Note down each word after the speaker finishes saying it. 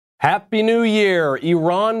Happy New Year!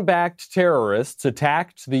 Iran-backed terrorists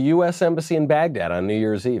attacked the U.S. Embassy in Baghdad on New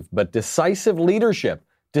Year's Eve, but decisive leadership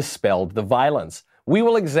dispelled the violence. We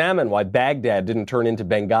will examine why Baghdad didn't turn into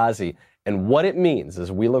Benghazi and what it means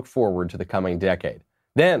as we look forward to the coming decade.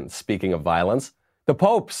 Then, speaking of violence, the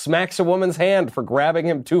Pope smacks a woman's hand for grabbing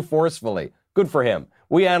him too forcefully. Good for him.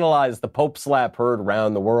 We analyze the Pope slap heard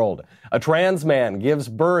round the world. A trans man gives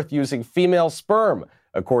birth using female sperm,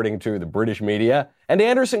 according to the British media. And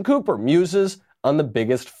Anderson Cooper muses on the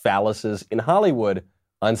biggest phalluses in Hollywood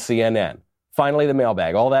on CNN. Finally, the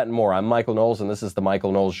mailbag. All that and more. I'm Michael Knowles, and this is The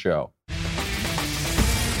Michael Knowles Show.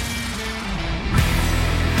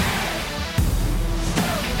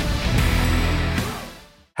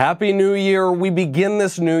 Happy New Year. We begin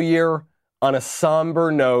this new year on a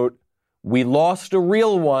somber note. We lost a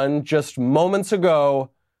real one just moments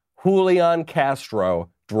ago. Julian Castro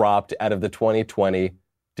dropped out of the 2020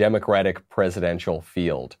 Democratic presidential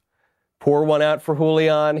field. Pour one out for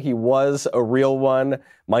Julian. He was a real one.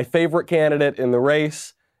 My favorite candidate in the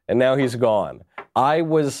race, and now he's gone. I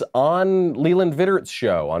was on Leland Vittert's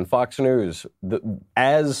show on Fox News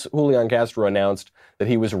as Julian Castro announced that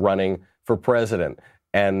he was running for president.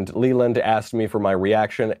 And Leland asked me for my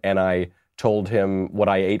reaction, and I told him what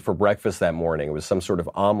I ate for breakfast that morning. It was some sort of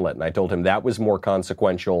omelet, and I told him that was more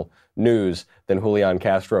consequential news than Julian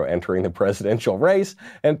Castro entering the presidential race.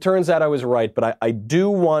 And it turns out I was right, but I do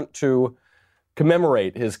want to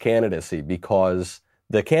commemorate his candidacy because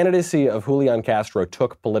the candidacy of Julian Castro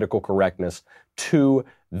took political correctness to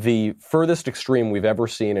the furthest extreme we've ever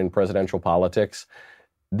seen in presidential politics.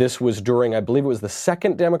 This was during, I believe it was the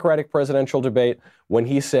second Democratic presidential debate, when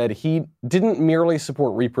he said he didn't merely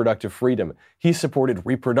support reproductive freedom, he supported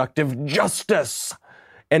reproductive justice.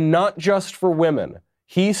 And not just for women.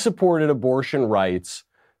 He supported abortion rights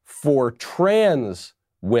for trans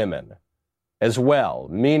women as well,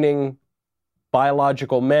 meaning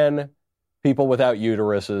biological men, people without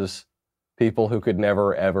uteruses, people who could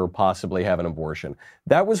never, ever possibly have an abortion.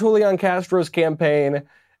 That was Julian Castro's campaign.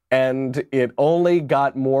 And it only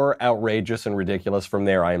got more outrageous and ridiculous from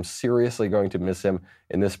there. I am seriously going to miss him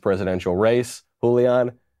in this presidential race. Julian,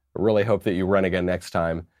 I really hope that you run again next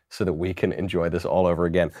time so that we can enjoy this all over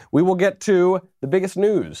again. We will get to the biggest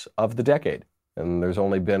news of the decade. And there's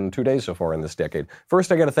only been 2 days so far in this decade.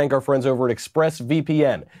 First, I got to thank our friends over at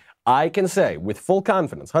ExpressVPN. I can say with full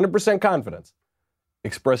confidence, 100% confidence,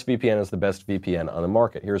 ExpressVPN is the best VPN on the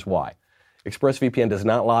market. Here's why. ExpressVPN does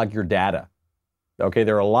not log your data. Okay,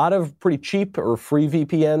 there are a lot of pretty cheap or free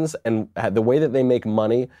VPNs, and the way that they make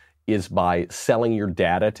money is by selling your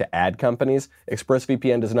data to ad companies.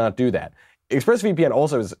 ExpressVPN does not do that. ExpressVPN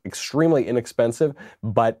also is extremely inexpensive,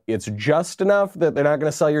 but it's just enough that they're not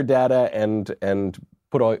going to sell your data and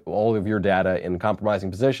put all of your data in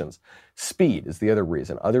compromising positions. Speed is the other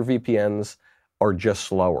reason. Other VPNs are just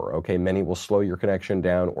slower, okay? Many will slow your connection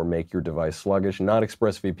down or make your device sluggish. Not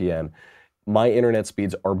ExpressVPN. My internet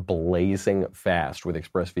speeds are blazing fast with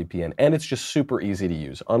ExpressVPN, and it's just super easy to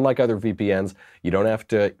use. Unlike other VPNs, you don't have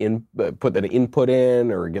to put an input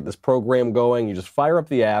in or get this program going. You just fire up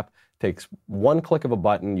the app, takes one click of a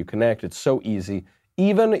button, you connect. It's so easy.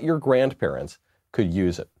 Even your grandparents could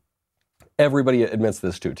use it. Everybody admits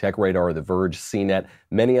this too. TechRadar, The Verge, CNET,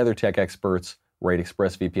 many other tech experts rate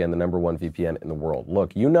ExpressVPN the number one VPN in the world.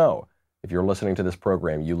 Look, you know, if you're listening to this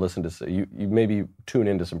program, you maybe tune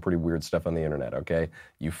into some pretty weird stuff on the internet, okay?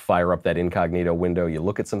 You fire up that incognito window, you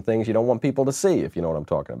look at some things you don't want people to see, if you know what I'm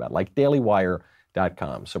talking about, like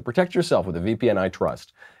dailywire.com. So protect yourself with a VPN I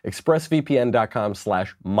trust.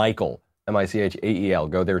 expressvpn.com/Michael, M-I-C-H-A-E-L.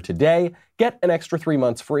 Go there today. Get an extra 3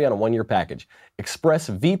 months free on a one-year package.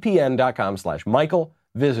 expressvpn.com/Michael.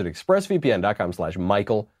 Visit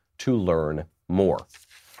expressvpn.com/Michael to learn more.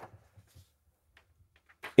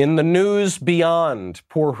 In the news beyond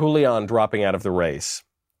poor Julian dropping out of the race,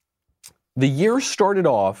 the year started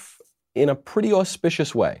off in a pretty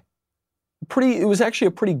auspicious way. It was actually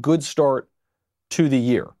a pretty good start to the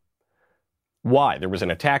year. Why? There was an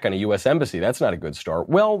attack on a U.S. embassy. That's not a good start.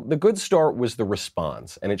 Well, the good start was the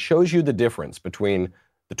response, and it shows you the difference between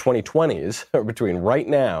the 2020s, or between right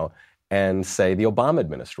now, and, say, the Obama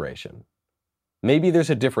administration. Maybe there's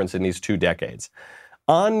a difference in these 2 decades.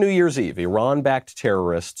 On New Year's Eve, Iran-backed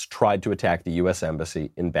terrorists tried to attack the U.S.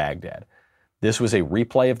 Embassy in Baghdad. This was a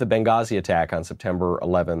replay of the Benghazi attack on September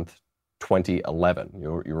 11th, 2011.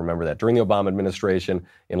 You remember that. During the Obama administration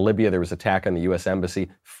in Libya, there was an attack on the U.S. Embassy,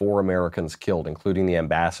 4 Americans killed, including the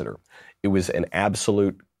ambassador. It was an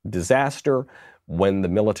absolute disaster. When the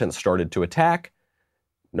militants started to attack,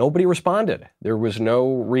 nobody responded. There was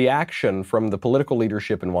no reaction from the political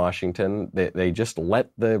leadership in Washington. They just let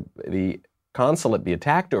the consulate be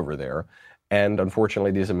attacked over there. And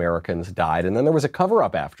unfortunately, these Americans died. And then there was a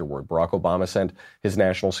cover-up afterward. Barack Obama sent his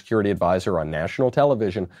national security advisor on national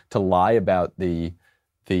television to lie about the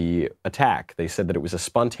attack. They said that it was a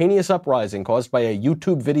spontaneous uprising caused by a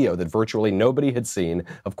YouTube video that virtually nobody had seen.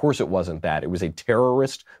 Of course, it wasn't that. It was a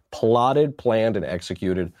terrorist, plotted, planned, and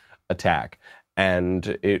executed attack.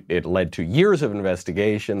 And it led to years of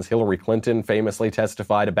investigations. Hillary Clinton famously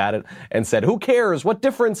testified about it and said, who cares? What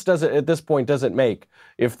difference does it, at this point, does it make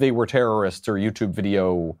if they were terrorists or YouTube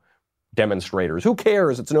video demonstrators? Who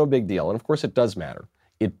cares? It's no big deal. And of course, it does matter.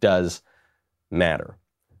 It does matter.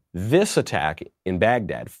 This attack in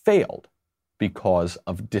Baghdad failed because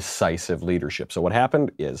of decisive leadership. So what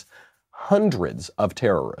happened is hundreds of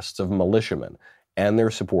terrorists, of militiamen and their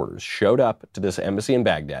supporters showed up to this embassy in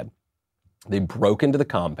Baghdad. They broke into the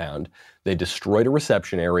compound. They destroyed a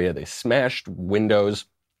reception area. They smashed windows,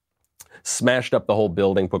 smashed up the whole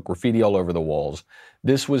building, put graffiti all over the walls.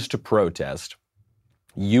 This was to protest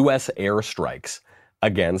U.S. airstrikes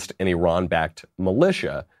against an Iran-backed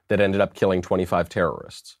militia that ended up killing 25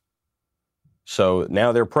 terrorists. So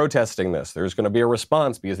now they're protesting this. There's going to be a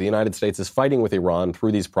response because the United States is fighting with Iran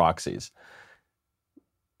through these proxies.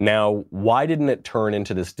 Now, why didn't it turn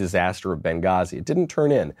into this disaster of Benghazi? It didn't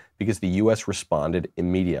turn in because the U.S. responded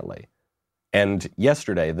immediately. And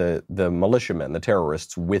yesterday, the militiamen, the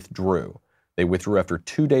terrorists, withdrew. They withdrew after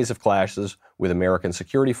 2 days of clashes with American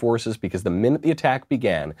security forces because the minute the attack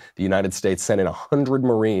began, the United States sent in 100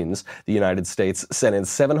 Marines. The United States sent in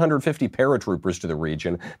 750 paratroopers to the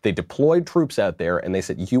region. They deployed troops out there, and they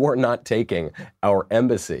said, you are not taking our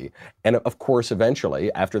embassy. And of course,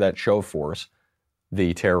 eventually, after that show of force,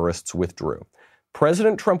 the terrorists withdrew.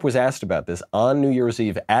 President Trump was asked about this on New Year's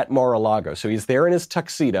Eve at Mar-a-Lago. So he's there in his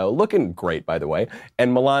tuxedo, looking great, by the way,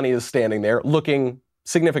 and Melania is standing there looking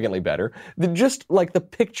significantly better. Just like the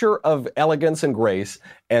picture of elegance and grace,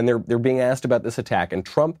 and they're being asked about this attack. And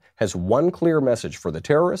Trump has one clear message for the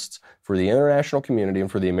terrorists, for the international community, and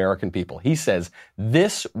for the American people. He says,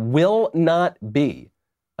 this will not be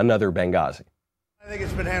another Benghazi. I think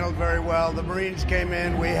it's been handled very well. The Marines came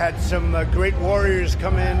in. We had some great warriors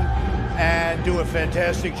come in and do a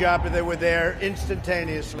fantastic job. And they were there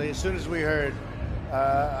instantaneously as soon as we heard.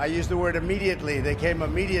 I use the word immediately. They came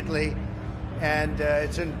immediately. And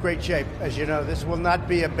it's in great shape. As you know, this will not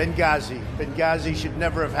be a Benghazi. Benghazi should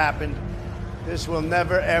never have happened. This will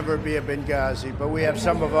never, ever be a Benghazi. But we have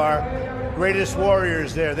some of our greatest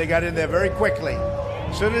warriors there. They got in there very quickly.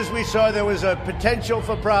 As soon as we saw there was a potential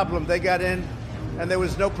for problem, they got in, and there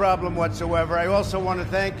was no problem whatsoever. I also want to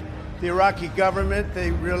thank the Iraqi government.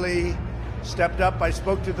 They really stepped up. I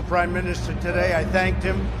spoke to the Prime Minister today. I thanked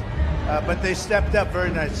him. But they stepped up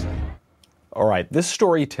very nicely. All right, this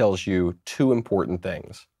story tells you two important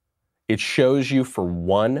things. It shows you, for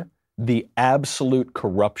one, the absolute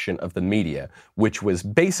corruption of the media, which was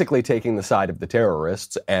basically taking the side of the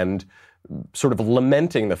terrorists and sort of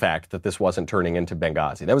lamenting the fact that this wasn't turning into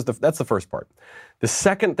Benghazi. That's the first part. The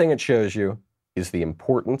second thing it shows you is the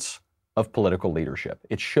importance of political leadership.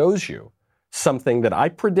 It shows you something that I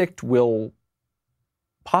predict will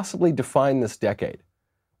possibly define this decade,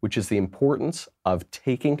 which is the importance of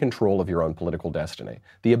taking control of your own political destiny.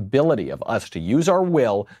 The ability of us to use our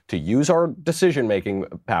will, to use our decision-making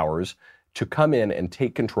powers, to come in and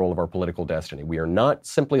take control of our political destiny. We are not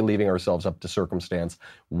simply leaving ourselves up to circumstance.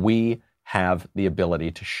 We have the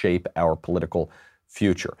ability to shape our political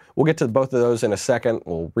future. We'll get to both of those in a second.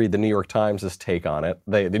 We'll read the New York Times' take on it.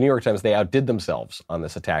 The New York Times, they outdid themselves on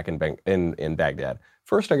this attack in Baghdad.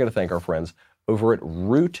 First, I got to thank our friends over at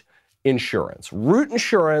Root Insurance. Root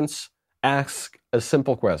Insurance asks a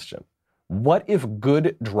simple question. What if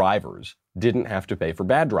good drivers didn't have to pay for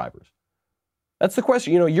bad drivers? That's the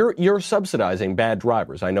question. You know, you're subsidizing bad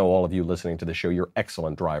drivers. I know all of you listening to the show, you're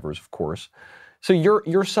excellent drivers, of course. So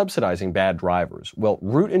you're subsidizing bad drivers. Well,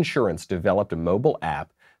 Root Insurance developed a mobile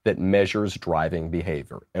app that measures driving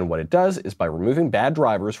behavior. And what it does is, by removing bad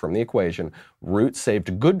drivers from the equation, Root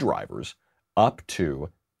saved good drivers up to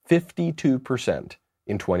 52%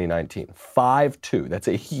 in 2019. 5-2. That's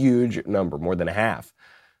a huge number, more than half.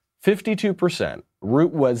 52%.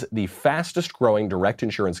 Root was the fastest growing direct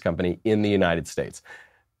insurance company in the United States.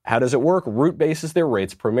 How does it work? Root bases their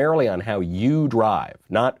rates primarily on how you drive,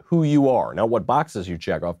 not who you are, not what boxes you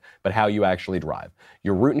check off, but how you actually drive.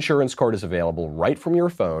 Your Root insurance card is available right from your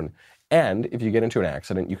phone, and if you get into an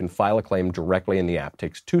accident, you can file a claim directly in the app. It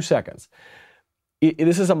takes 2 seconds.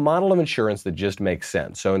 This is a model of insurance that just makes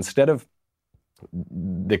sense. So instead of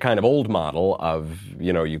the kind of old model of,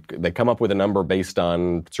 they come up with a number based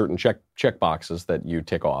on certain check boxes that you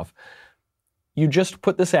tick off, you just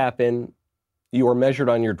put this app in, you are measured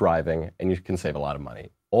on your driving, and you can save a lot of money.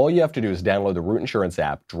 All you have to do is download the Root Insurance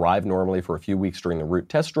app, drive normally for a few weeks during the Root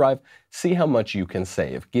test drive, see how much you can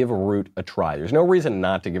save. Give Root a try. There's no reason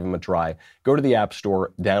not to give them a try. Go to the App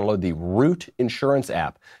Store, download the Root Insurance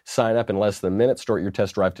app, sign up in less than a minute, start your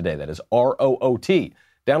test drive today. That is ROOT.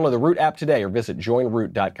 Download the Root app today or visit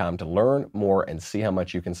joinroot.com to learn more and see how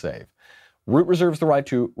much you can save. Root reserves the right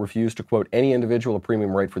to refuse to quote any individual a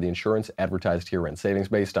premium rate for the insurance advertised herein. Savings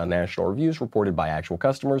based on national reviews reported by actual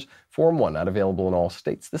customers. Form 1, not available in all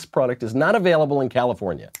states. This product is not available in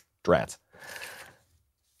California. Drats.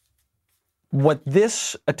 What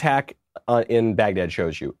this attack in Baghdad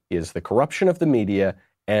shows you is the corruption of the media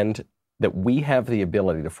and that we have the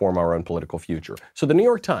ability to form our own political future. So the New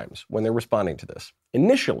York Times, when they're responding to this,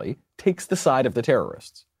 initially takes the side of the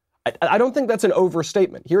terrorists. I don't think that's an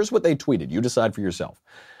overstatement. Here's what they tweeted. You decide for yourself.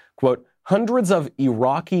 Quote, hundreds of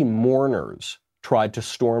Iraqi mourners tried to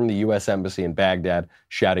storm the U.S. Embassy in Baghdad,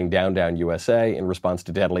 shouting down, down USA in response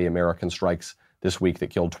to deadly American strikes this week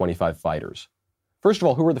that killed 25 fighters. First of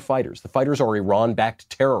all, who are the fighters? The fighters are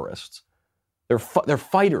Iran-backed terrorists. They're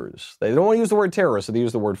fighters. They don't want to use the word terrorist, so they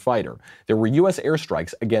use the word fighter. There were U.S.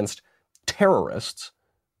 airstrikes against terrorists.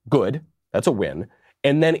 Good. That's a win.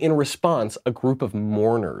 And then in response, a group of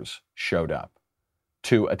mourners showed up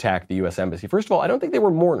to attack the U.S. Embassy. First of all, I don't think they were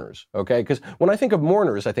mourners, okay? Because when I think of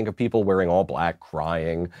mourners, I think of people wearing all black,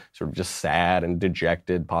 crying, sort of just sad and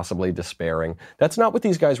dejected, possibly despairing. That's not what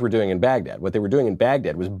these guys were doing in Baghdad. What they were doing in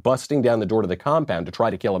Baghdad was busting down the door to the compound to try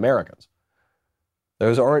to kill Americans.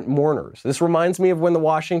 Those aren't mourners. This reminds me of when the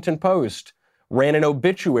Washington Post ran an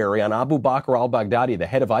obituary on Abu Bakr al-Baghdadi, the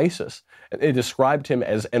head of ISIS. It described him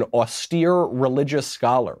as an austere religious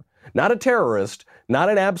scholar. Not a terrorist, not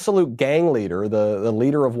an absolute gang leader, the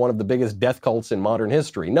leader of one of the biggest death cults in modern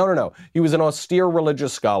history. No. He was an austere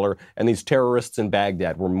religious scholar, and these terrorists in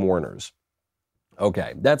Baghdad were mourners.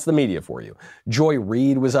 Okay, that's the media for you. Joy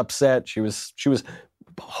Reid was upset. She was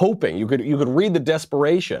hoping, you could read the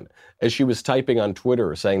desperation as she was typing on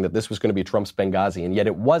Twitter saying that this was going to be Trump's Benghazi, and yet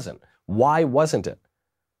it wasn't. Why wasn't it?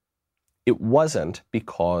 It wasn't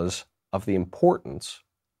because of the importance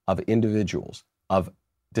of individuals, of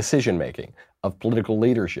decision-making, of political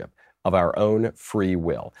leadership, of our own free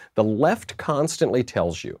will. The left constantly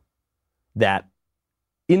tells you that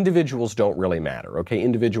individuals don't really matter, okay?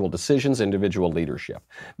 Individual decisions, individual leadership.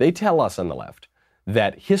 They tell us on the left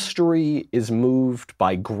that history is moved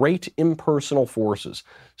by great impersonal forces.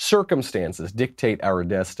 Circumstances dictate our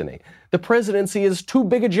destiny. The presidency is too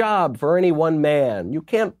big a job for any one man. You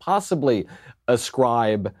can't possibly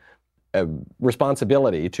ascribe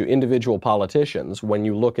responsibility to individual politicians when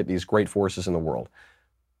you look at these great forces in the world.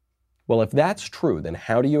 Well, if that's true, then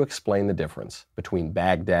how do you explain the difference between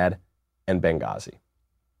Baghdad and Benghazi?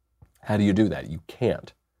 How do you do that? You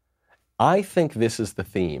can't. I think this is the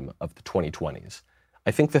theme of the 2020s. I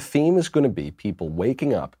think the theme is going to be people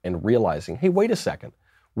waking up and realizing, hey, wait a second.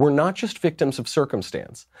 We're not just victims of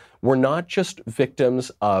circumstance. We're not just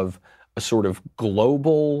victims of a sort of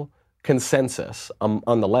global consensus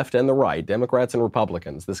on the left and the right, Democrats and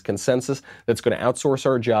Republicans, this consensus that's going to outsource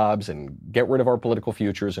our jobs and get rid of our political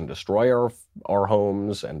futures and destroy our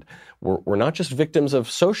homes. And we're not just victims of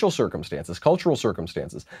social circumstances, cultural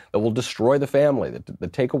circumstances that will destroy the family,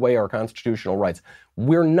 that take away our constitutional rights.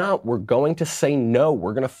 We're not. We're going to say no.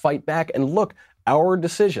 We're going to fight back. And look, our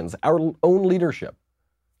decisions, our own leadership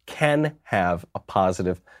can have a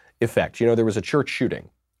positive effect. You know, there was a church shooting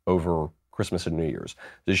over Christmas and New Year's.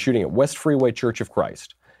 There's a shooting at West Freeway Church of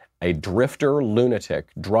Christ. A drifter, lunatic,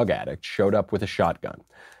 drug addict showed up with a shotgun.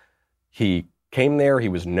 He came there. He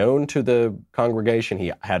was known to the congregation.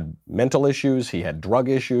 He had mental issues. He had drug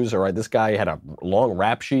issues. All right, this guy had a long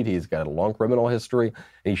rap sheet. He's got a long criminal history.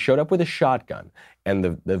 And he showed up with a shotgun. And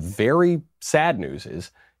the very sad news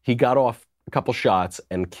is he got off a couple shots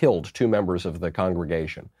and killed 2 members of the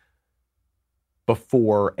congregation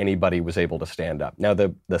before anybody was able to stand up. Now,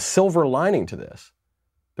 the silver lining to this,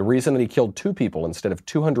 the reason that he killed 2 people instead of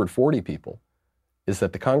 240 people, is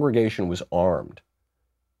that the congregation was armed.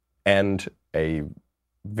 And a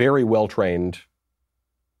very well-trained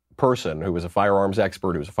person who was a firearms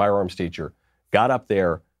expert, who was a firearms teacher, got up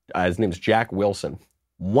there. His name's Jack Wilson.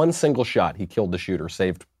 One single shot, he killed the shooter,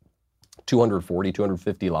 saved 240,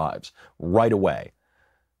 250 lives right away.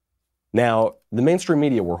 Now, the mainstream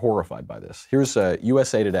media were horrified by this. Here's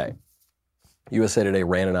USA Today. USA Today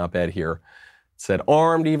ran an op-ed here. It said,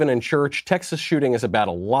 armed even in church, Texas shooting is about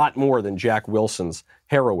a lot more than Jack Wilson's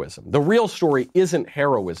heroism. The real story isn't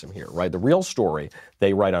heroism here, right? The real story,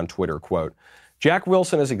 they write on Twitter, quote, Jack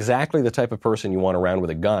Wilson is exactly the type of person you want around with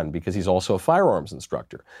a gun because he's also a firearms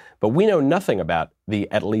instructor. But we know nothing about the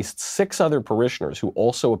at least 6 other parishioners who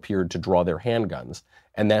also appeared to draw their handguns,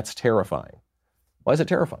 and that's terrifying. Why is it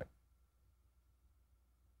terrifying?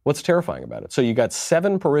 What's terrifying about it? So you got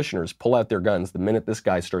 7 parishioners pull out their guns the minute this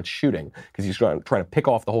guy starts shooting because he's trying to pick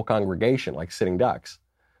off the whole congregation like sitting ducks.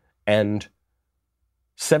 And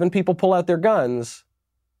 7 people pull out their guns,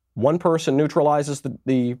 1 person neutralizes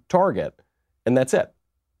the target, and that's it.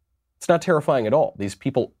 It's not terrifying at all. These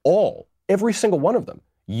people every single one of them,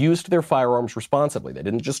 used their firearms responsibly. They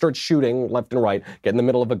didn't just start shooting left and right, get in the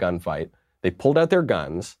middle of a gunfight. They pulled out their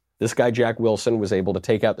guns. This guy, Jack Wilson, was able to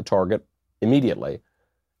take out the target immediately,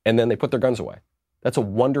 and then they put their guns away. That's a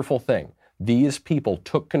wonderful thing. These people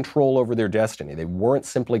took control over their destiny. They weren't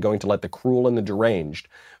simply going to let the cruel and the deranged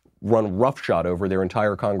run roughshod over their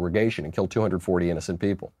entire congregation and kill 240 innocent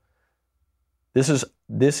people. This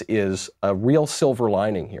is a real silver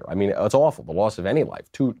lining here. I mean, it's awful. The loss of any life,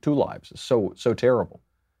 two lives, is so terrible.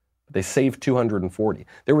 But they saved 240.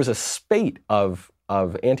 There was a spate of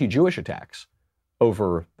anti-Jewish attacks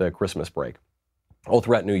over the Christmas break, all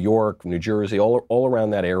throughout New York, New Jersey, all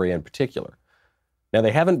around that area in particular. Now,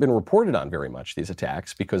 they haven't been reported on very much, these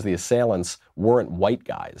attacks, because the assailants weren't white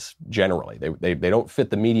guys, generally. They don't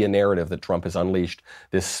fit the media narrative that Trump has unleashed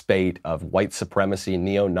this spate of white supremacy,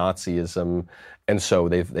 neo-Nazism, and so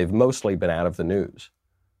they've mostly been out of the news.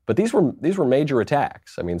 But these were major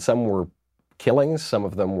attacks. I mean, some were killings, some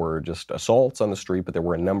of them were just assaults on the street, but there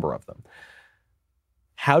were a number of them.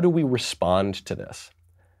 How do we respond to this?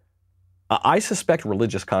 I suspect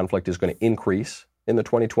religious conflict is going to increase in the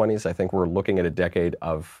 2020s. I think we're looking at a decade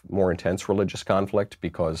of more intense religious conflict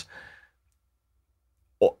because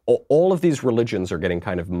all of these religions are getting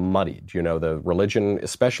kind of muddied. You know, the religion,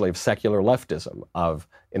 especially of secular leftism, of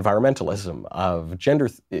environmentalism, of gender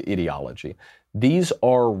ideology. These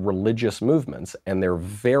are religious movements, and they're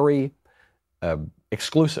very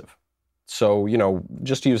exclusive. So, you know,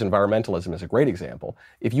 just to use environmentalism as a great example,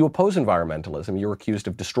 if you oppose environmentalism, you're accused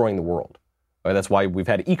of destroying the world. That's why we've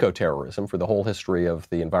had eco-terrorism for the whole history of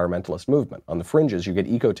the environmentalist movement. On the fringes, you get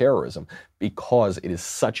eco-terrorism because it is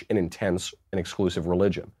such an intense and exclusive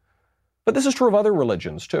religion. But this is true of other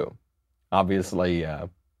religions, too. Obviously,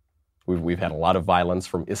 we've had a lot of violence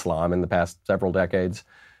from Islam in the past several decades.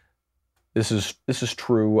 This is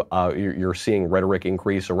true. You're seeing rhetoric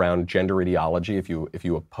increase around gender ideology. If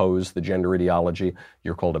you oppose the gender ideology,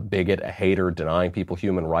 you're called a bigot, a hater, denying people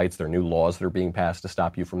human rights. There are new laws that are being passed to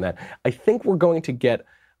stop you from that. I think we're going to get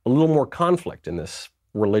a little more conflict in this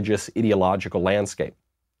religious ideological landscape.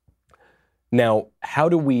 Now, how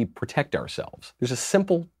do we protect ourselves? There's a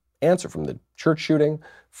simple answer from the church shooting,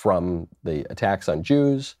 from the attacks on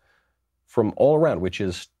Jews, from all around, which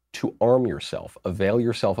is to arm yourself, avail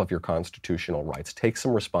yourself of your constitutional rights, take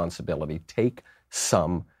some responsibility, take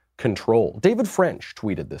some control. David French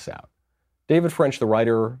tweeted this out. David French, the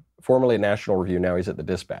writer, formerly at National Review, now he's at the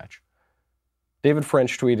Dispatch. David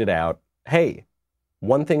French tweeted out, hey,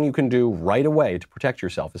 one thing you can do right away to protect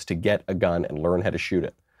yourself is to get a gun and learn how to shoot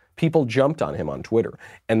it. People jumped on him on Twitter.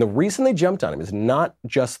 And the reason they jumped on him is not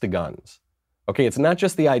just the guns. Okay, it's not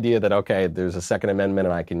just the idea that, okay, there's a Second Amendment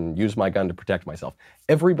and I can use my gun to protect myself.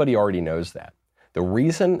 Everybody already knows that. The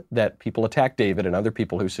reason that people attack David and other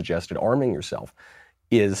people who suggested arming yourself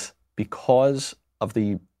is because of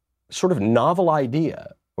the sort of novel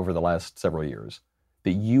idea over the last several years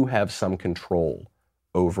that you have some control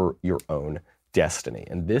over your own destiny.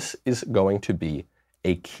 And this is going to be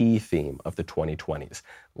a key theme of the 2020s.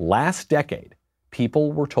 Last decade,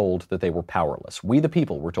 people were told that they were powerless. We, the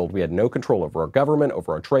people, were told we had no control over our government,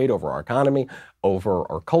 over our trade, over our economy,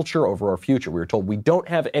 over our culture, over our future. We were told we don't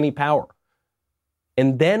have any power.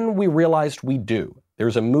 And then we realized we do.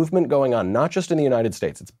 There's a movement going on, not just in the United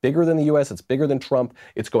States. It's bigger than the U.S. It's bigger than Trump.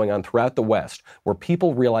 It's going on throughout the West, where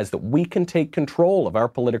people realize that we can take control of our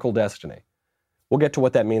political destiny. We'll get to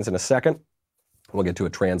what that means in a second. We'll get to a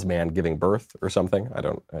trans man giving birth or something.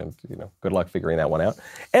 Good luck figuring that one out.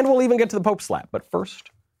 And we'll even get to the Pope slap. But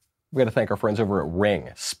first, we've got to thank our friends over at Ring.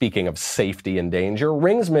 Speaking of safety and danger,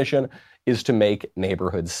 Ring's mission is to make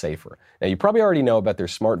neighborhoods safer. Now, you probably already know about their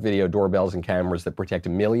smart video doorbells and cameras that protect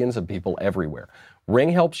millions of people everywhere. Ring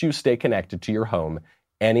helps you stay connected to your home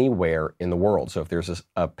anywhere in the world. So if there's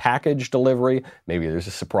a package delivery, maybe there's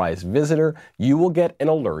a surprise visitor, you will get an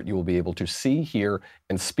alert. You will be able to see, hear,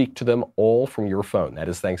 and speak to them all from your phone. That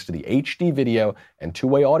is thanks to the HD video and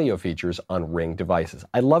two-way audio features on Ring devices.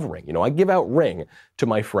 I love Ring. You know, I give out Ring to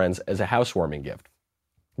my friends as a housewarming gift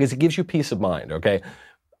because it gives you peace of mind, okay?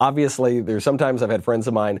 Obviously, sometimes I've had friends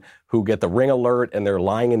of mine who get the Ring alert and they're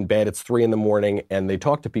lying in bed, it's 3 a.m, and they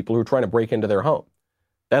talk to people who are trying to break into their home.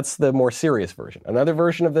 That's the more serious version. Another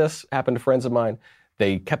version of this happened to friends of mine.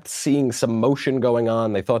 They kept seeing some motion going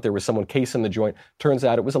on. They thought there was someone casing the joint. Turns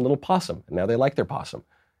out it was a little possum. And now they like their possum.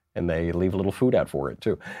 And they leave a little food out for it,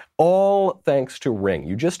 too. All thanks to Ring.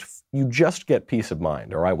 You just get peace of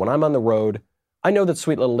mind, all right? When I'm on the road, I know that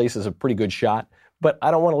sweet little Lisa's a pretty good shot, but I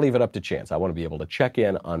don't want to leave it up to chance. I want to be able to check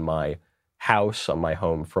in on my house, on my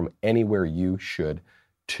home, from anywhere. You should,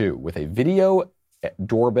 too. With a video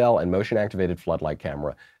doorbell and motion-activated floodlight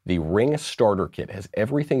camera, the Ring Starter Kit has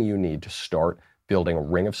everything you need to start building a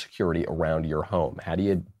ring of security around your home. How do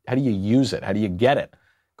you use it? How do you get it?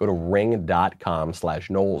 Go to ring.com/Knowles,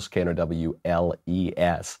 Knowles. That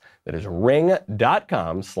is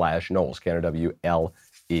ring.com/Knowles, Knowles.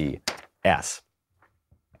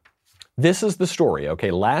 This is the story,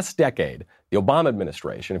 okay? Last decade, the Obama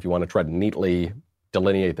administration, if you want to try to neatly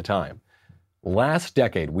delineate the time, last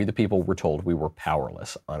decade, we the people were told we were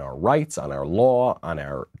powerless on our rights, on our law, on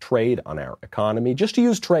our trade, on our economy. Just to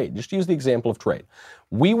use trade, just to use the example of trade.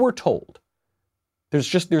 We were told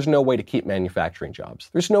there's no way to keep manufacturing jobs.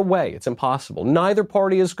 There's no way. It's impossible. Neither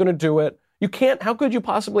party is going to do it. You can't. How could you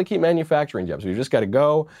possibly keep manufacturing jobs? We've just got to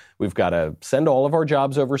go. We've got to send all of our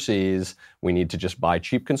jobs overseas. We need to just buy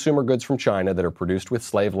cheap consumer goods from China that are produced with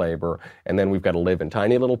slave labor. And then we've got to live in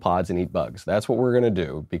tiny little pods and eat bugs. That's what we're going to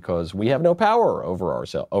do because we have no power over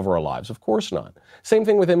our lives. Of course not. Same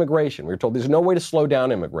thing with immigration. We were told there's no way to slow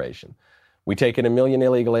down immigration. We take in 1 million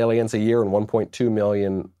illegal aliens a year and 1.2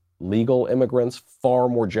 million legal immigrants, far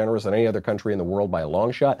more generous than any other country in the world by a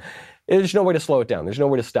long shot. There's no way to slow it down. There's no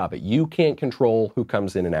way to stop it. You can't control who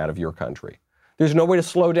comes in and out of your country. There's no way to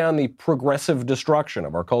slow down the progressive destruction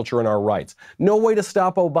of our culture and our rights. No way to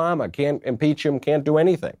stop Obama. Can't impeach him, can't do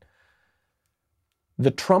anything.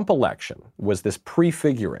 The Trump election was this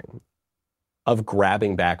prefiguring of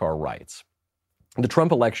grabbing back our rights. The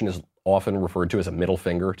Trump election is often referred to as a middle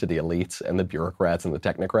finger to the elites and the bureaucrats and the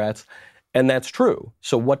technocrats. And that's true.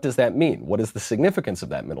 So what does that mean? What is the significance of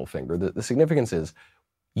that middle finger? The significance is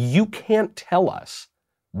you can't tell us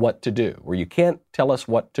what to do, or you can't tell us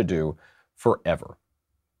what to do forever.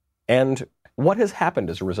 And what has happened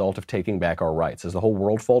as a result of taking back our rights? Has the whole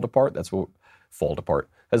world fallen apart? Has the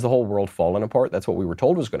whole world fallen apart? That's what we were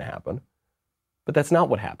told was going to happen. But that's not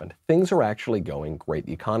what happened. Things are actually going great.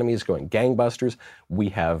 The economy is going gangbusters. We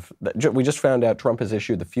just found out Trump has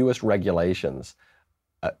issued the fewest regulations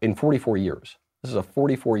in 44 years. This is a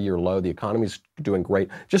 44-year low. The economy's doing great.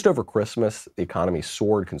 Just over Christmas, the economy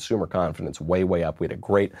soared. Consumer confidence way, way up. We had a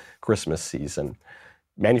great Christmas season.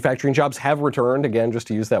 Manufacturing jobs have returned. Again, just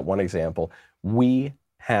to use that one example, we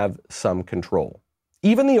have some control.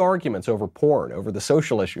 Even the arguments over porn, over the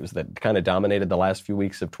social issues that kind of dominated the last few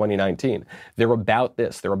weeks of 2019, they're about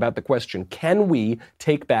this. They're about the question, can we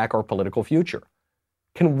take back our political future?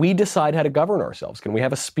 Can we decide how to govern ourselves? Can we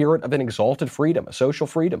have a spirit of an exalted freedom, a social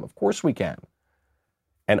freedom? Of course we can.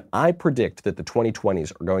 And I predict that the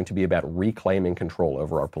 2020s are going to be about reclaiming control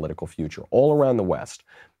over our political future all around the West,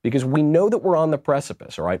 because we know that we're on the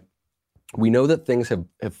precipice, all right? We know that things have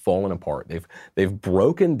fallen apart. They've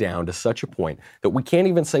broken down to such a point that we can't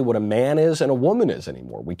even say what a man is and a woman is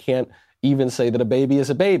anymore. We can't even say that a baby is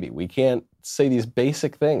a baby. We can't say these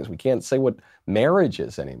basic things. We can't say what marriage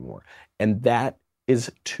is anymore. And that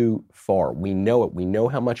is too far. We know it. We know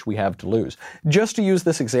how much we have to lose. Just to use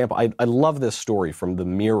this example, I love this story from The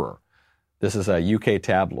Mirror. This is a UK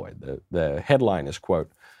tabloid. The headline is, quote,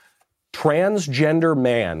 "Transgender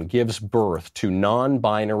man gives birth to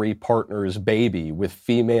non-binary partner's baby with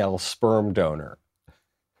female sperm donor."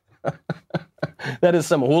 That is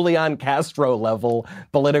some Julian Castro level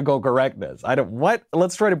political correctness. What?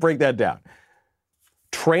 Let's try to break that down.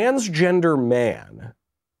 Transgender man,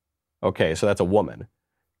 okay, so that's a woman,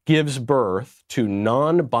 gives birth to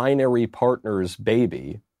non-binary partner's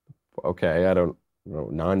baby. Okay, I don't know,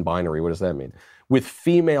 non-binary, what does that mean? With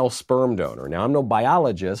female sperm donor. Now, I'm no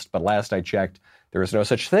biologist, but last I checked, there is no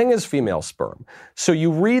such thing as female sperm. So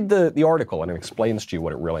you read the article and it explains to you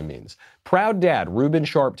what it really means. Proud dad Reuben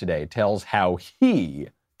Sharp today tells how he,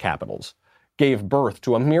 capitals, gave birth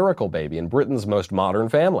to a miracle baby in Britain's most modern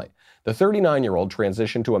family. The 39-year-old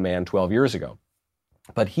transitioned to a man 12 years ago.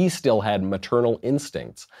 But he still had maternal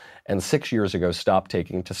instincts, and 6 years ago stopped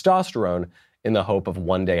taking testosterone in the hope of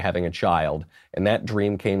one day having a child, and that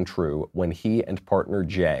dream came true when he and partner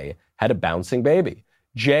Jay had a bouncing baby.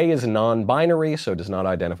 Jay is non-binary, so does not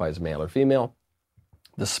identify as male or female.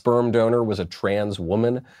 The sperm donor was a trans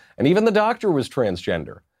woman, and even the doctor was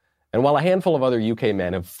transgender. And while a handful of other UK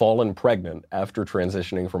men have fallen pregnant after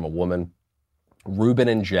transitioning from a woman Ruben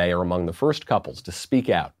and Jay are among the first couples to speak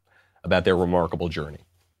out about their remarkable journey.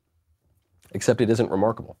 Except it isn't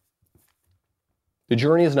remarkable. The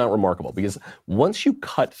journey is not remarkable because once you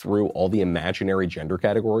cut through all the imaginary gender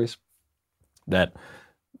categories that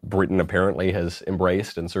Britain apparently has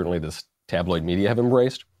embraced, and certainly this tabloid media have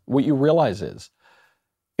embraced, what you realize is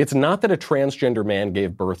it's not that a transgender man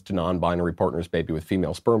gave birth to non-binary partner's baby with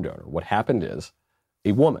female sperm donor. What happened is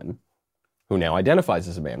a woman, who now identifies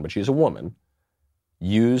as a man, but she's a woman,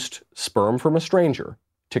 used sperm from a stranger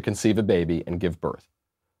to conceive a baby and give birth,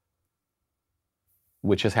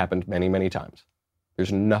 which has happened many, many times.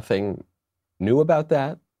 There's nothing new about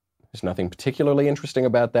that. There's nothing particularly interesting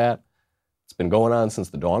about that. It's been going on since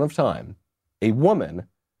the dawn of time. A woman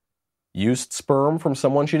used sperm from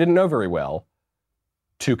someone she didn't know very well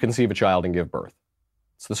to conceive a child and give birth.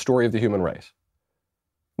 It's the story of the human race.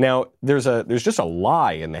 Now, there's just a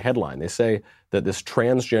lie in the headline. They say that this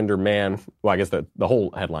transgender man, well, I guess the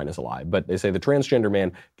whole headline is a lie, but they say the transgender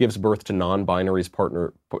man gives birth to non-binary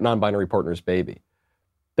partner's baby.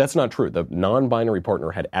 That's not true. The non-binary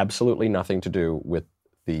partner had absolutely nothing to do with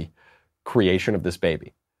the creation of this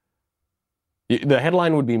baby. The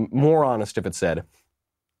headline would be more honest if it said,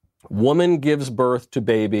 woman gives birth to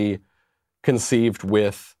baby conceived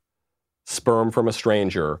with sperm from a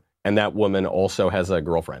stranger, and that woman also has a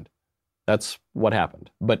girlfriend. That's what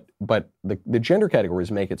happened. But the gender categories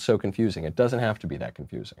make it so confusing. It doesn't have to be that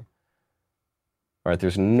confusing. All right,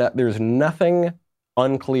 there's nothing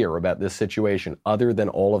unclear about this situation other than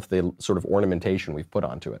all of the sort of ornamentation we've put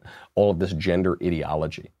onto it, all of this gender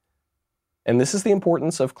ideology. And this is the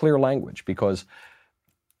importance of clear language, because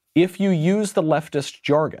if you use the leftist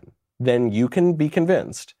jargon, then you can be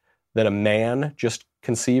convinced that a man just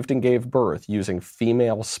conceived and gave birth using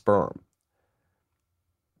female sperm.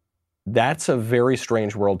 That's a very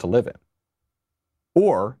strange world to live in.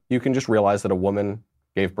 Or you can just realize that a woman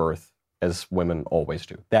gave birth as women always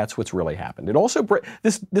do. That's what's really happened. It also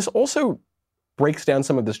this also breaks down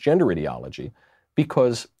some of this gender ideology,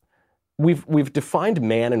 because we've defined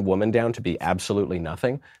man and woman down to be absolutely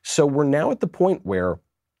nothing. So we're now at the point where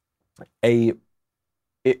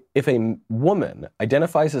if a woman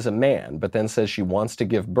identifies as a man but then says she wants to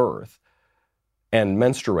give birth and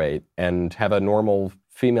menstruate and have a normal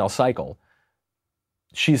female cycle,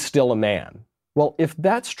 she's still a man. Well, if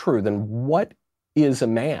that's true, then what is a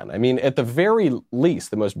man? I mean, at the very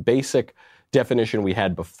least, the most basic definition we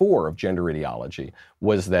had before of gender ideology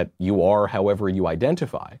was that you are however you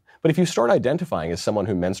identify. But if you start identifying as someone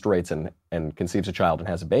who menstruates and conceives a child and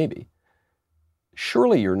has a baby,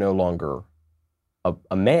 surely you're no longer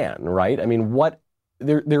a man, right? I mean,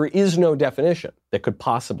 there is no definition that could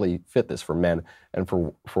possibly fit this for men and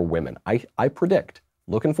for women. I predict,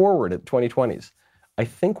 looking forward at 2020s, I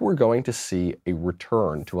think we're going to see a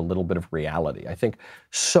return to a little bit of reality. I think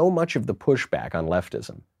so much of the pushback on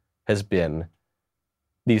leftism has been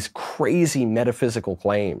these crazy metaphysical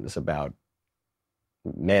claims about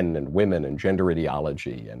men and women and gender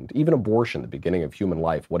ideology and even abortion, the beginning of human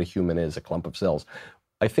life, what a human is, a clump of cells.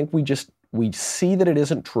 I think we see that it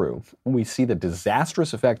isn't true. We see the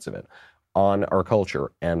disastrous effects of it on our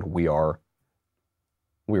culture, and we are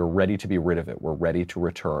ready to be rid of it. We're ready to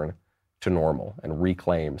return to normal and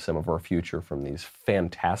reclaim some of our future from these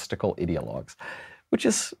fantastical ideologues, which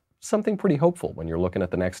is something pretty hopeful when you're looking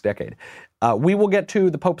at the next decade. We will get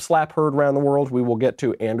to the Pope slap heard around the world. We will get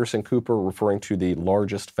to Anderson Cooper referring to the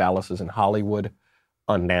largest phalluses in Hollywood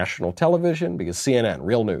on national television, because CNN,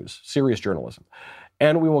 real news, serious journalism.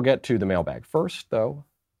 And we will get to the mailbag. First, though,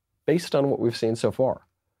 based on what we've seen so far,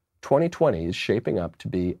 2020 is shaping up to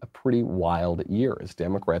be a pretty wild year as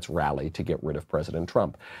Democrats rally to get rid of President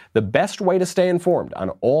Trump. The best way to stay informed on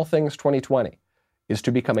all things 2020 is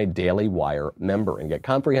to become a Daily Wire member and get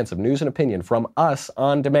comprehensive news and opinion from us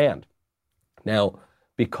on demand. Now,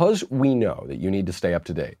 because we know that you need to stay up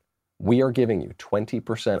to date, we are giving you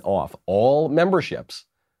 20% off all memberships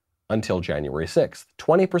until January 6th.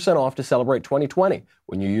 20% off to celebrate 2020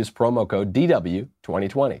 when you use promo code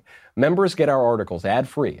DW2020. Members get our articles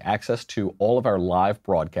ad-free, access to all of our live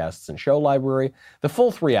broadcasts and show library, the full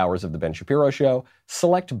 3 hours of The Ben Shapiro Show,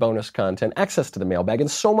 select bonus content, access to the mailbag, and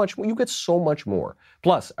so much more. You get so much more.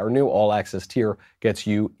 Plus, our new all-access tier gets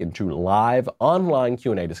you into live online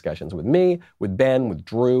Q&A discussions with me, with Ben, with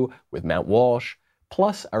Drew, with Matt Walsh,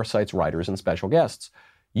 plus our site's writers and special guests.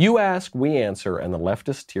 You ask, we answer, and the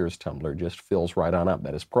leftist tears tumbler just fills right on up.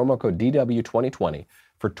 That is promo code DW2020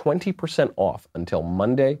 for 20% off until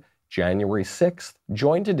Monday, January 6th.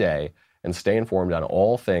 Join today and stay informed on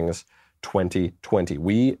all things 2020.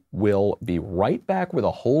 We will be right back with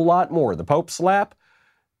a whole lot more. The Pope slap,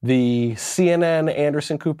 the CNN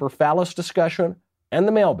Anderson Cooper phallus discussion, and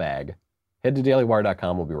the mailbag. Head to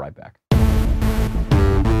dailywire.com. We'll be right back.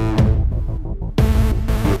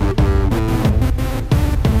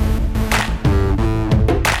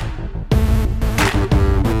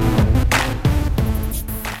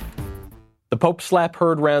 The Pope slap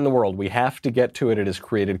heard around the world. We have to get to it. It has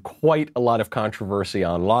created quite a lot of controversy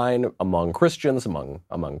online among Christians,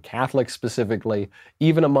 among Catholics specifically,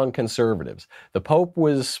 even among conservatives. The Pope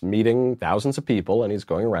was meeting thousands of people, and he's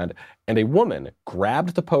going around, and a woman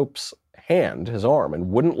grabbed the Pope's hand, his arm,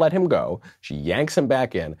 and wouldn't let him go. She yanks him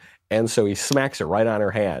back in, and so he smacks her right on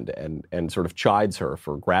her hand and sort of chides her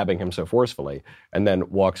for grabbing him so forcefully, and then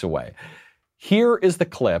walks away. Here is the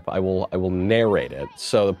clip. I will narrate it.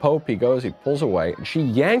 So the Pope, he pulls away, and she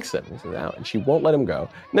yanks him. He says, "Ow," and she won't let him go.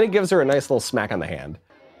 And then he gives her a nice little smack on the hand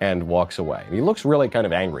and walks away. And he looks really kind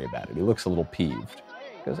of angry about it. He looks a little peeved.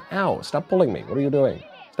 He goes, "Ow, stop pulling me. What are you doing?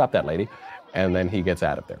 Stop that, lady." And then he gets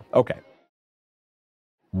out of there. Okay.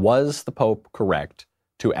 Was the Pope correct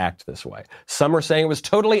to act this way? Some are saying it was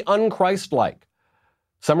totally un-Christ-like.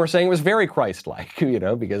 Some are saying it was very Christ-like,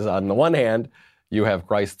 because on the one hand, you have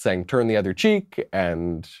Christ saying, turn the other cheek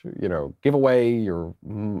and, give away your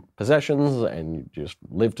possessions and you just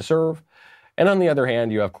live to serve. And on the other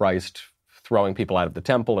hand, you have Christ throwing people out of the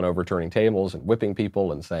temple and overturning tables and whipping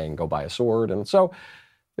people and saying, go buy a sword. And so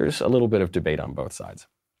there's a little bit of debate on both sides.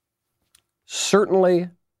 Certainly,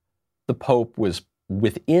 the Pope was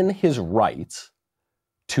within his rights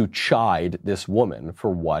to chide this woman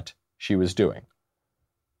for what she was doing.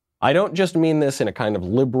 I don't just mean this in a kind of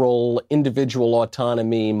liberal, individual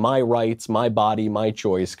autonomy, my rights, my body, my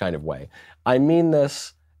choice kind of way. I mean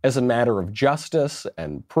this as a matter of justice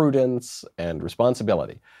and prudence and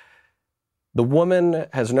responsibility. The woman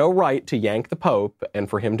has no right to yank the Pope and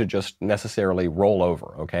for him to just necessarily roll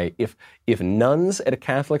over, okay? If nuns at a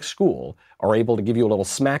Catholic school are able to give you a little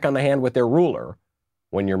smack on the hand with their ruler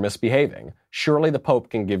when you're misbehaving, surely the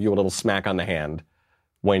Pope can give you a little smack on the hand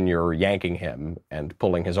when you're yanking him and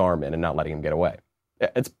pulling his arm in and not letting him get away.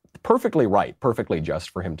 It's perfectly right, perfectly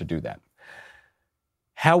just for him to do that.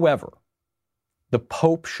 However, the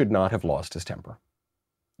Pope should not have lost his temper.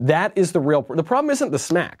 That is the problem isn't the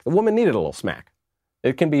smack. The woman needed a little smack.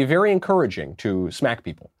 It can be very encouraging to smack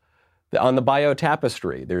people. On the Bayeux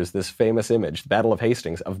Tapestry, there's this famous image, the Battle of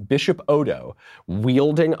Hastings, of Bishop Odo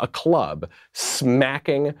wielding a club,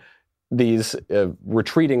 smacking these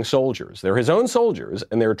retreating soldiers. They're his own soldiers,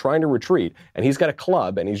 and they're trying to retreat, and he's got a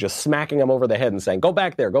club, and he's just smacking them over the head and saying, go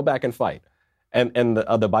back there, go back and fight. And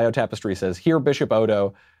the Bayeux Tapestry says, here Bishop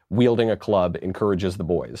Odo, wielding a club, encourages the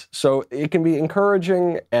boys. So it can be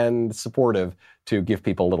encouraging and supportive to give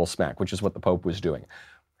people a little smack, which is what the Pope was doing.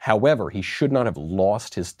 However, he should not have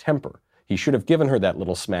lost his temper. He should have given her that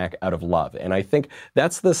little smack out of love. And I think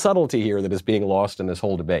that's the subtlety here that is being lost in this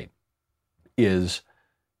whole debate, is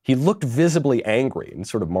he looked visibly angry and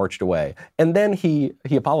sort of marched away. And then he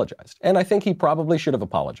apologized. And I think he probably should have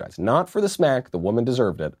apologized. Not for the smack. The woman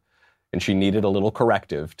deserved it. And she needed a little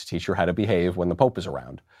corrective to teach her how to behave when the Pope is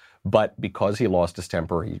around. But because he lost his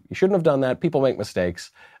temper, he shouldn't have done that. People make mistakes.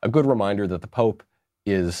 A good reminder that the Pope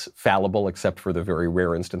is fallible, except for the very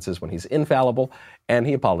rare instances when he's infallible. And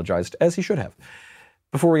he apologized, as he should have.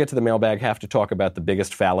 Before we get to the mailbag, have to talk about the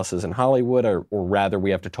biggest fallacies in Hollywood, or rather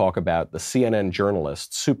we have to talk about the CNN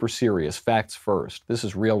journalist, super serious, facts first. This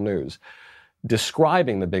is real news,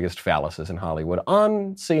 describing the biggest fallacies in Hollywood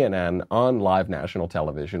on CNN, on live national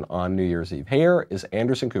television, on New Year's Eve. Here is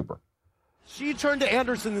Anderson Cooper. She turned to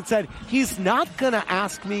Anderson and said, he's not going to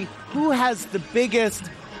ask me who has the biggest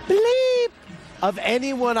bleep of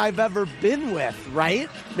anyone I've ever been with, right?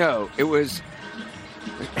 No, it was...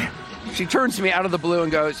 She turns to me out of the blue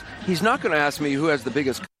and goes, he's not going to ask me who has the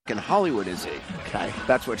biggest in Hollywood, is he? Okay.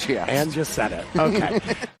 That's what she asked. And just said it. Okay.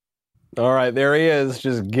 All right, there he is,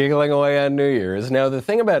 just giggling away on New Year's. Now, the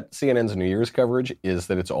thing about CNN's New Year's coverage is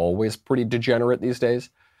that it's always pretty degenerate these days.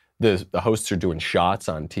 The hosts are doing shots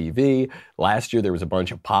on TV. Last year, there was a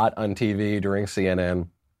bunch of pot on TV during CNN.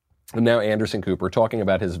 And now Anderson Cooper talking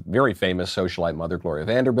about his very famous socialite mother, Gloria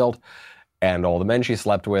Vanderbilt, and all the men she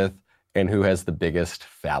slept with, and who has the biggest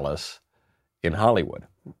phallus in Hollywood.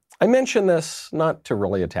 I mention this not to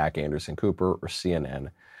really attack Anderson Cooper or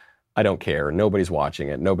CNN. I don't care. Nobody's watching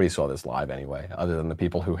it. Nobody saw this live anyway, other than the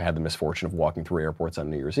people who had the misfortune of walking through airports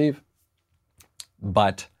on New Year's Eve.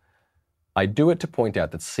 But I do it to point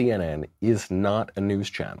out that CNN is not a news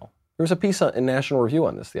channel. There was a piece in National Review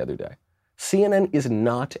on this the other day. CNN is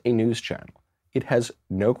not a news channel. It has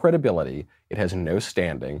no credibility. It has no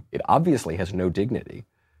standing. It obviously has no dignity.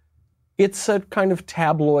 It's a kind of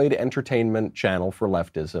tabloid entertainment channel for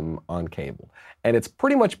leftism on cable. And it's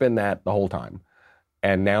pretty much been that the whole time.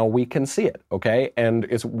 And now we can see it, okay? And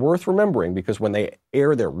it's worth remembering because when they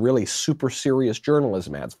air their really super serious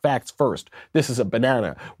journalism ads, facts first, this is a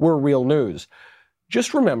banana, we're real news.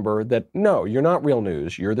 Just remember that, no, you're not real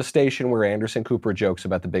news. You're the station where Anderson Cooper jokes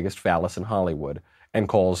about the biggest phallus in Hollywood and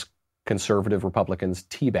calls conservative Republicans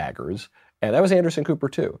teabaggers. And that was Anderson Cooper,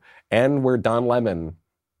 too. And where Don Lemon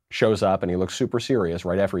shows up and he looks super serious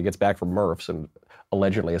right after he gets back from Murph's and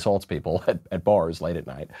allegedly assaults people at bars late at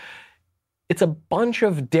night. It's a bunch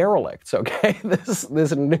of derelicts, okay? This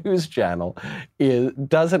news channel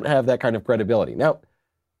doesn't have that kind of credibility. Now,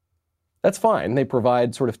 that's fine. They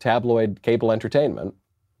provide sort of tabloid cable entertainment.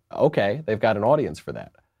 Okay, they've got an audience for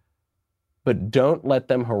that. But don't let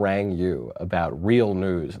them harangue you about real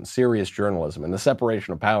news and serious journalism and the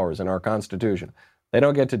separation of powers in our Constitution. They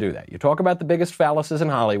don't get to do that. You talk about the biggest phalluses in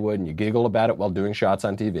Hollywood and you giggle about it while doing shots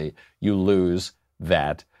on TV, you lose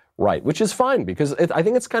that right, which is fine because I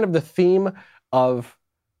think it's kind of the theme of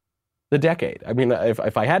the decade. I mean,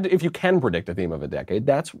 if you can predict the theme of a decade,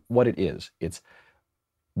 that's what it is. It's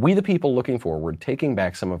we the people looking forward, taking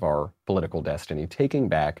back some of our political destiny, taking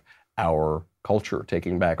back our culture,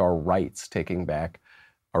 taking back our rights, taking back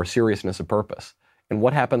our seriousness of purpose. And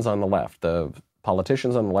what happens on the left? The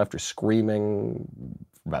politicians on the left are screaming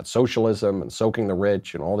about socialism and soaking the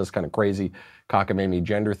rich and all this kind of crazy cockamamie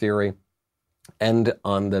gender theory. And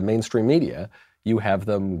on the mainstream media, you have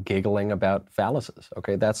them giggling about phalluses.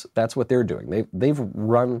 Okay, that's what they're doing. They've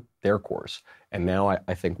run their course. And now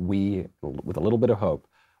I think we, with a little bit of hope,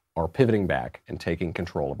 are pivoting back and taking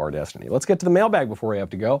control of our destiny. Let's get to the mailbag before we have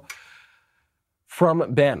to go.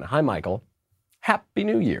 From Ben. Hi, Michael. Happy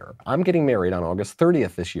New Year. I'm getting married on August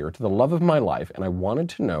 30th this year to the love of my life, and I wanted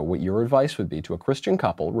to know what your advice would be to a Christian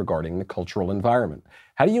couple regarding the cultural environment.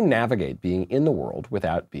 How do you navigate being in the world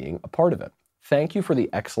without being a part of it? Thank you for the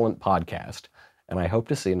excellent podcast, and I hope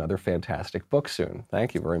to see another fantastic book soon.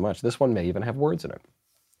 Thank you very much. This one may even have words in it.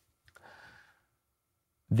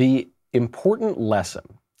 The important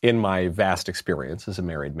lesson in my vast experience as a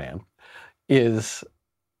married man is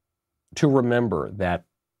to remember that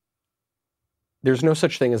there's no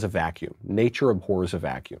such thing as a vacuum. Nature abhors a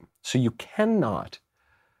vacuum. So you cannot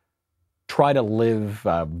try to live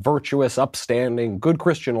a virtuous, upstanding, good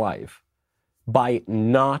Christian life by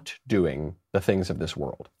not doing the things of this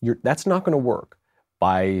world. That's not going to work.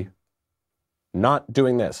 By not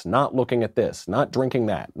doing this, not looking at this, not drinking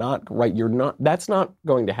that, that's not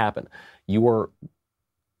going to happen. You are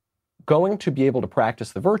going to be able to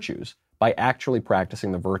practice the virtues by actually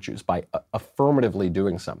practicing the virtues, by affirmatively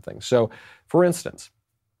doing something. So, for instance,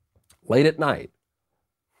 late at night,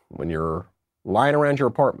 when you're lying around your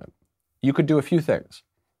apartment, you could do a few things.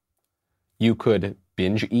 You could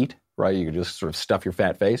binge eat, right? You could just sort of stuff your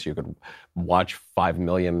fat face. You could watch 5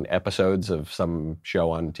 million episodes of some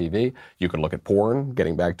show on TV. You could look at porn,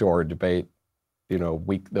 getting back to our debate, in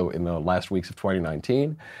the last weeks of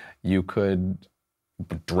 2019. You could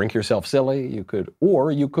drink yourself silly. You could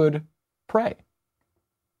pray,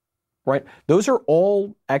 right? Those are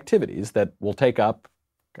all activities that will take up,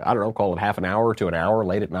 call it half an hour to an hour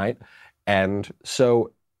late at night. And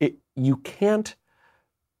so you can't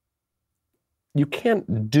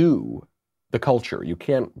do the culture. You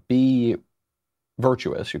can't be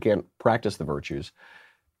virtuous. You can't practice the virtues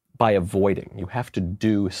by avoiding. You have to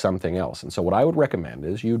do something else. And so what I would recommend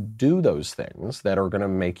is you do those things that are going to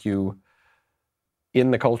make you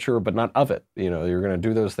in the culture, but not of it. You're going to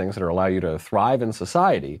do those things that allow you to thrive in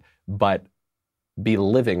society, but be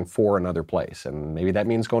living for another place. And maybe that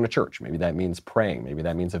means going to church. Maybe that means praying. Maybe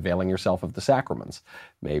that means availing yourself of the sacraments.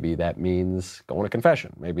 Maybe that means going to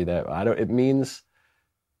confession. It means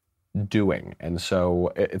doing. And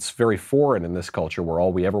so it's very foreign in this culture where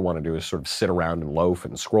all we ever want to do is sort of sit around and loaf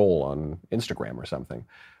and scroll on Instagram or something.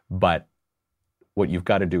 But what you've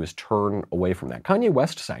got to do is turn away from that. Kanye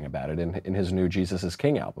West sang about it in his new Jesus is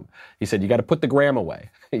King album. He said, you got to put the gram away.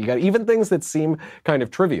 You got even things that seem kind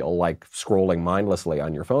of trivial, like scrolling mindlessly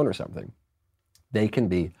on your phone or something, they can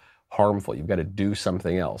be harmful. You've got to do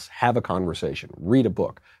something else. Have a conversation. Read a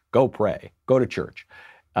book. Go pray. Go to church.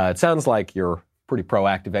 It sounds like you're pretty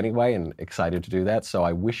proactive anyway and excited to do that, so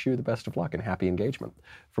I wish you the best of luck and happy engagement.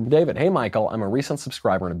 From David, hey Michael, I'm a recent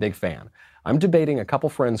subscriber and a big fan. I'm debating a couple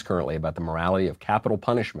friends currently about the morality of capital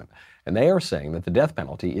punishment, and they are saying that the death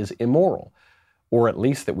penalty is immoral, or at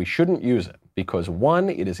least that we shouldn't use it, because one,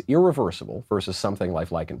 it is irreversible versus something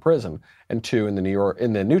like in prison, and two, in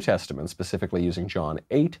the New Testament, specifically using John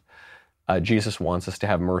 8, Jesus wants us to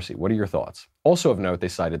have mercy. What are your thoughts? Also of note, they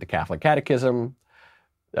cited the Catholic Catechism,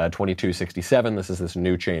 2267. This is this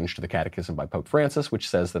new change to the Catechism by Pope Francis, which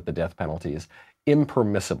says that the death penalty is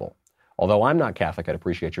impermissible. Although I'm not Catholic, I'd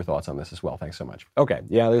appreciate your thoughts on this as well. Thanks so much. Okay,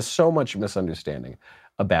 yeah, there's so much misunderstanding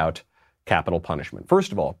about capital punishment.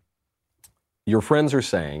 First of all, your friends are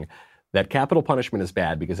saying that capital punishment is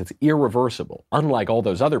bad because it's irreversible, unlike all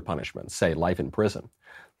those other punishments, say life in prison.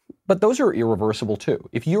 But those are irreversible too.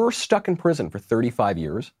 If you're stuck in prison for 35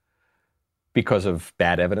 years because of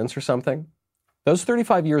bad evidence or something, those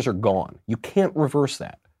 35 years are gone. You can't reverse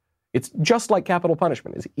that. It's just like capital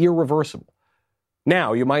punishment. It's irreversible.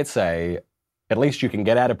 Now, you might say, at least you can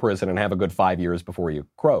get out of prison and have a good 5 years before you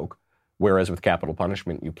croak, whereas with capital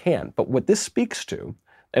punishment, you can't. But what this speaks to,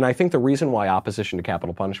 and I think the reason why opposition to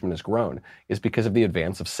capital punishment has grown, is because of the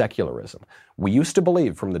advance of secularism. We used to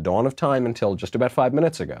believe from the dawn of time until just about 5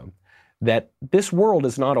 minutes ago that this world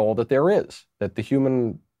is not all that there is, that the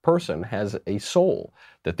human person has a soul,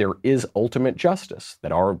 that there is ultimate justice,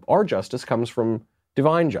 that our justice comes from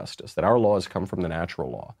divine justice, that our laws come from the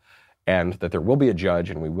natural law, and that there will be a judge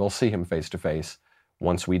and we will see him face to face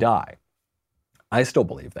once we die. I still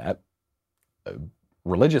believe that.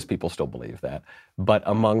 Religious people still believe that. But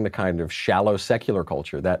among the kind of shallow secular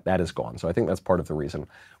culture, that is gone. So I think that's part of the reason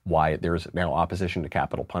why there's now opposition to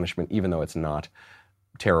capital punishment, even though it's not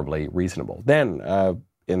terribly reasonable. Then,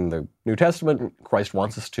 in the New Testament, Christ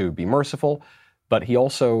wants us to be merciful, but he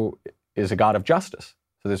also is a God of justice.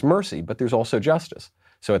 So there's mercy, but there's also justice.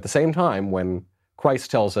 So at the same time, when Christ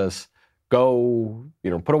tells us, go,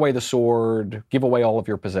 put away the sword, give away all of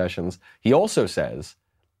your possessions, he also says,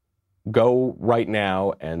 go right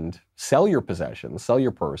now and sell your possessions, sell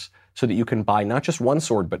your purse, so that you can buy not just one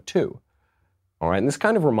sword, but two. All right, and this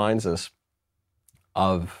kind of reminds us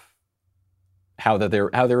of how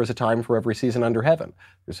there is a time for every season under heaven.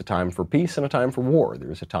 There's a time for peace and a time for war.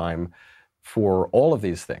 There's a time for all of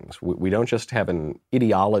these things. We don't just have an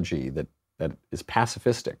ideology that is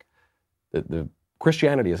pacifistic. The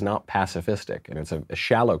Christianity is not pacifistic, and it's a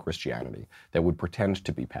shallow Christianity that would pretend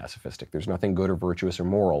to be pacifistic. There's nothing good or virtuous or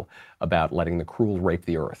moral about letting the cruel rape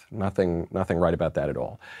the earth. Nothing right about that at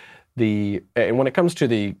all. And when it comes to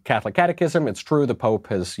the Catholic Catechism, it's true the Pope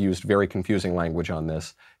has used very confusing language on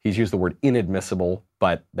this. He's used the word inadmissible,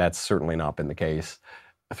 but that's certainly not been the case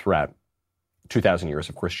throughout 2,000 years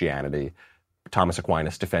of Christianity. Thomas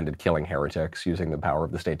Aquinas defended killing heretics, using the power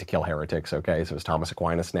of the state to kill heretics. Okay, so is Thomas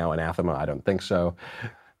Aquinas now anathema? I don't think so.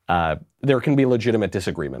 There can be legitimate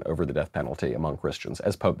disagreement over the death penalty among Christians,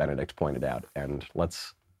 as Pope Benedict pointed out, and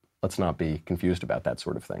let's not be confused about that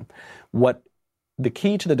sort of thing. What the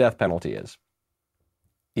key to the death penalty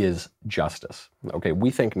is justice. Okay,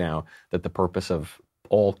 we think now that the purpose of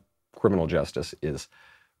all criminal justice is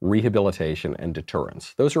rehabilitation and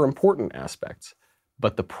deterrence. Those are important aspects.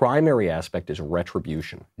 But the primary aspect is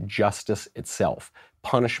retribution, justice itself,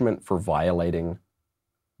 punishment for violating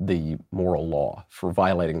the moral law, for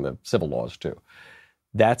violating the civil laws too.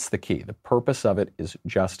 That's the key. The purpose of it is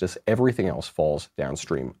justice. Everything else falls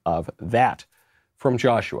downstream of that. From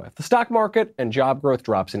Joshua, if the stock market and job growth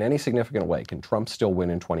drops in any significant way, can Trump still win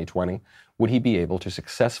in 2020? Would he be able to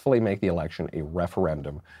successfully make the election a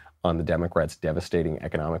referendum on the Democrats' devastating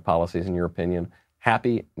economic policies, in your opinion?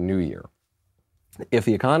 Happy New Year. If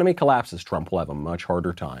the economy collapses, Trump will have a much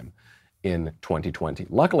harder time in 2020.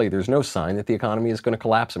 Luckily, there's no sign that the economy is going to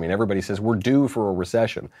collapse. I mean, everybody says we're due for a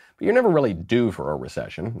recession, but you're never really due for a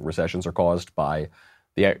recession. Recessions are caused by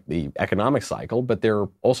the economic cycle, but they're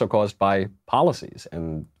also caused by policies.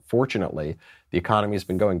 And fortunately, the economy has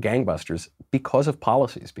been going gangbusters because of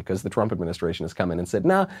policies, because the Trump administration has come in and said,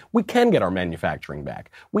 nah, we can get our manufacturing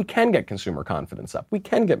back. We can get consumer confidence up. We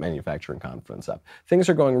can get manufacturing confidence up. Things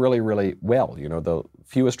are going really, really well. The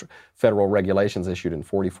fewest federal regulations issued in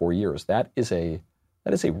 44 years. That is a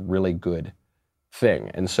really good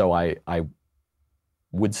thing. And so I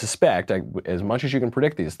would suspect, as much as you can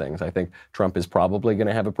predict these things, I think Trump is probably going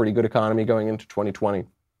to have a pretty good economy going into 2020.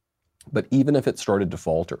 But even if it started to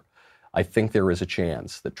falter, I think there is a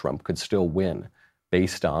chance that Trump could still win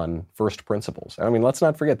based on first principles. I mean, let's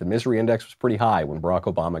not forget the misery index was pretty high when Barack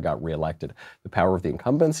Obama got reelected. The power of the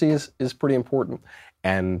incumbency is pretty important.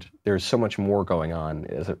 And there's so much more going on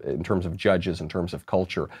in terms of judges, in terms of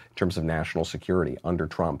culture, in terms of national security under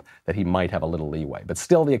Trump that he might have a little leeway. But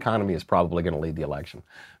still, the economy is probably going to lead the election.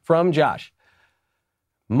 From Josh.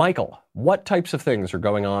 Michael, what types of things are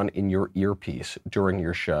going on in your earpiece during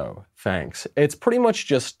your show? Thanks. It's pretty much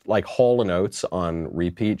just like Hall & Oates on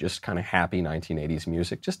repeat, just kind of happy 1980s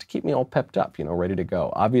music, just to keep me all pepped up, ready to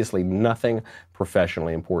go. Obviously, nothing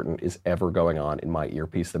professionally important is ever going on in my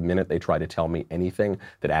earpiece. The minute they try to tell me anything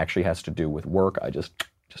that actually has to do with work, I just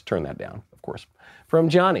turn that down, of of course. From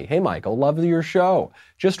Johnny, hey Michael, love your show.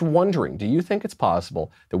 Just wondering, do you think it's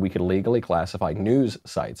possible that we could legally classify news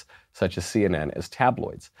sites such as CNN as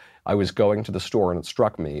tabloids? I was going to the store and it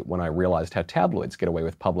struck me when I realized how tabloids get away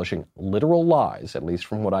with publishing literal lies, at least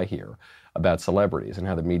from what I hear, about celebrities, and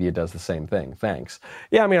how the media does the same thing. Thanks.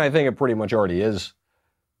 Yeah, I mean, I think it pretty much already is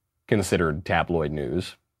considered tabloid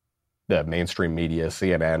news. The mainstream media,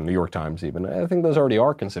 CNN, New York Times even, I think those already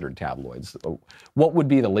are considered tabloids. What would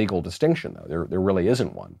be the legal distinction, though? There really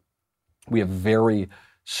isn't one. We have very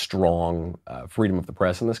strong freedom of the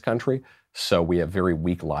press in this country, so we have very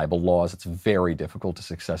weak libel laws. It's very difficult to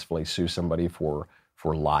successfully sue somebody for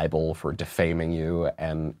libel, for defaming you,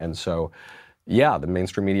 and so, yeah, the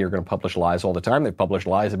mainstream media are going to publish lies all the time. They publish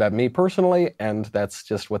lies about me personally, and that's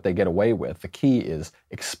just what they get away with. The key is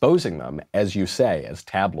exposing them, as you say, as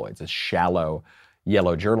tabloids, as shallow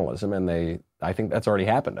yellow journalism, and I think that's already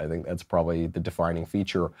happened. I think that's probably the defining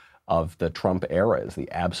feature of the Trump era, is the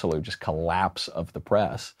absolute just collapse of the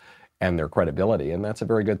press and their credibility, and that's a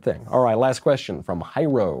very good thing. All right, last question from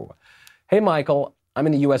Hyro. Hey, Michael, I'm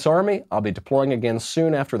in the U.S. Army. I'll be deploying again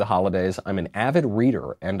soon after the holidays. I'm an avid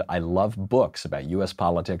reader, and I love books about U.S.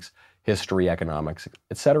 politics, history, economics,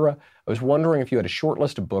 etc. I was wondering if you had a short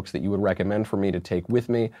list of books that you would recommend for me to take with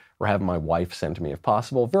me or have my wife send to me if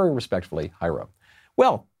possible. Very respectfully, Hyro.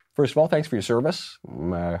 Well, first of all, thanks for your service.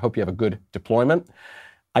 I hope you have a good deployment.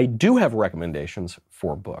 I do have recommendations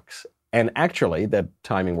for books. And actually, that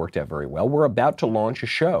timing worked out very well. We're about to launch a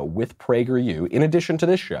show with PragerU, in addition to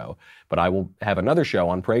this show, but I will have another show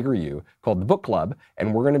on PragerU called The Book Club,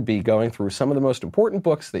 and we're going to be going through some of the most important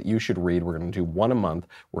books that you should read. We're going to do one a month.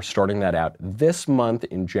 We're starting that out this month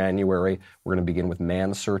in January. We're going to begin with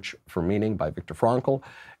Man's Search for Meaning by Viktor Frankl,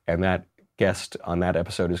 and that guest on that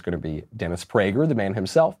episode is going to be Dennis Prager, the man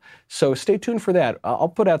himself. So stay tuned for that. I'll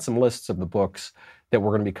put out some lists of the books that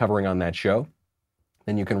we're going to be covering on that show.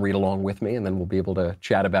 Then you can read along with me, and then we'll be able to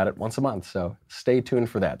chat about it once a month. So stay tuned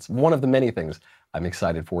for that. It's one of the many things I'm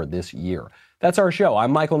excited for this year. That's our show.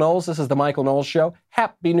 I'm Michael Knowles. This is The Michael Knowles Show.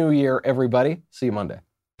 Happy New Year, everybody. See you Monday.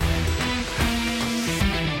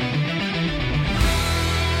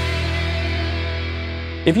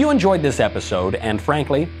 If you enjoyed this episode, and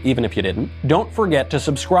frankly, even if you didn't, don't forget to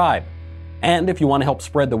subscribe. And if you want to help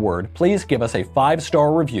spread the word, please give us a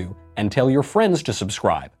 5-star review and tell your friends to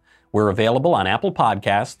subscribe. We're available on Apple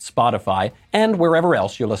Podcasts, Spotify, and wherever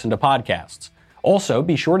else you listen to podcasts. Also,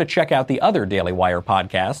 be sure to check out the other Daily Wire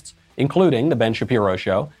podcasts, including The Ben Shapiro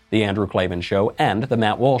Show, The Andrew Klavan Show, and The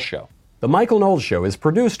Matt Walsh Show. The Michael Knowles Show is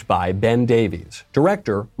produced by Ben Davies,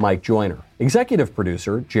 director Mike Joyner, executive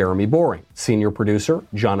producer Jeremy Boring, senior producer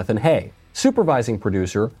Jonathan Hay, supervising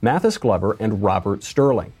producer Mathis Glover and Robert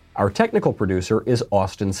Sterling. Our technical producer is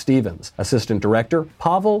Austin Stevens, assistant director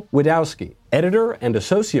Pavel Widowski, editor and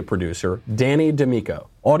associate producer Danny D'Amico,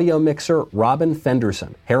 audio mixer Robin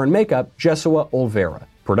Fenderson, hair and makeup Jesua Olvera,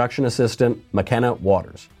 production assistant McKenna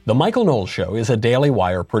Waters. The Michael Knowles Show is a Daily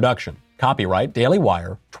Wire production. Copyright Daily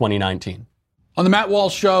Wire 2019. On the Matt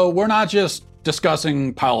Walsh Show, we're not just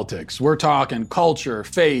discussing politics. We're talking culture,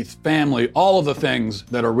 faith, family, all of the things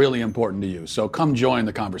that are really important to you. So come join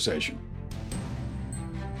the conversation.